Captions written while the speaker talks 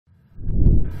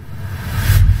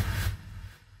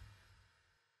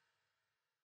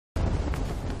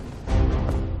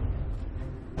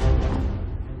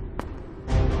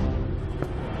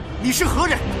你是何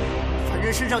人？凡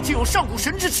人身上竟有上古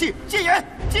神之气！禁言！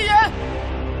禁言！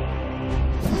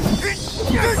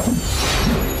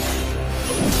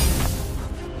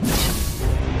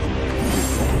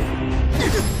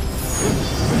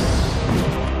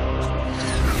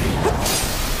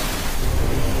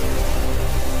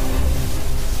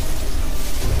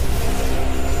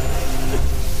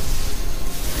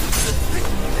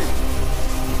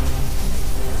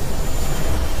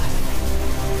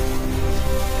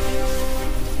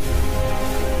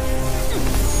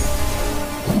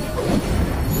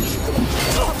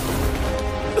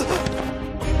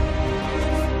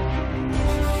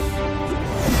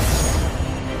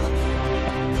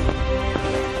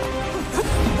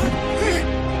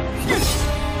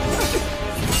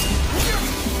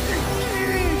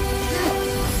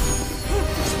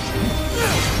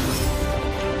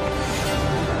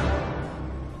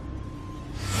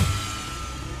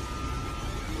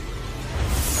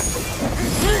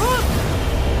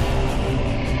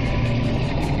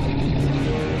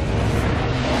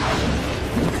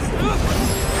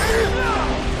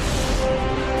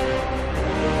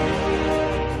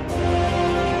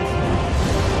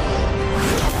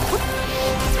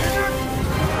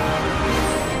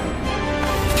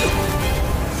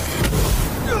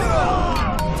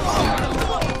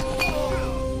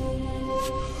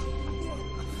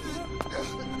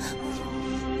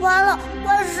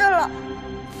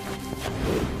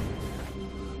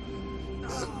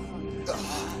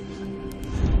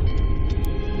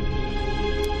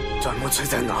段木翠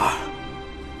在哪儿？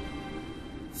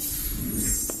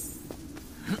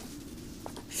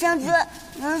圣君，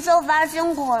您受罚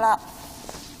辛苦了。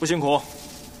不辛苦。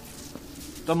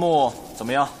段木怎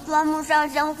么样？段木上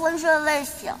仙昏睡未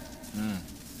醒。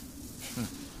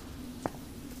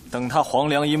等他黄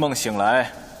粱一梦醒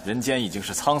来，人间已经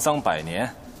是沧桑百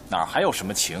年，哪还有什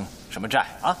么情什么债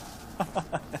啊？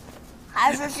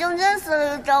还是星君思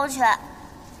虑周全。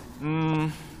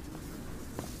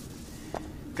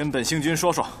跟本星君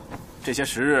说说，这些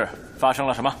时日发生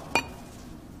了什么？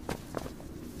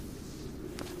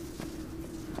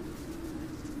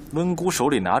温姑手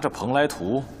里拿着蓬莱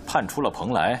图，判出了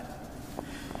蓬莱。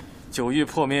九域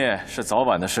破灭是早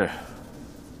晚的事，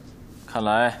看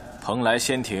来蓬莱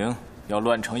仙庭要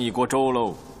乱成一锅粥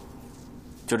喽。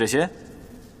就这些？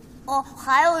哦，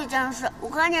还有一件事，我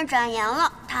看见展颜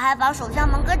了，他还把守将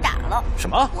们给打了。什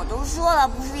么？我都说了，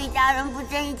不是一家人不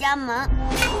进一家门。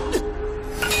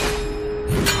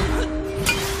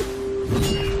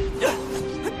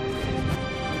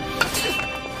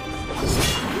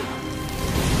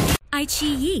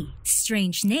iQiyi,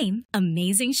 strange name,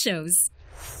 amazing shows.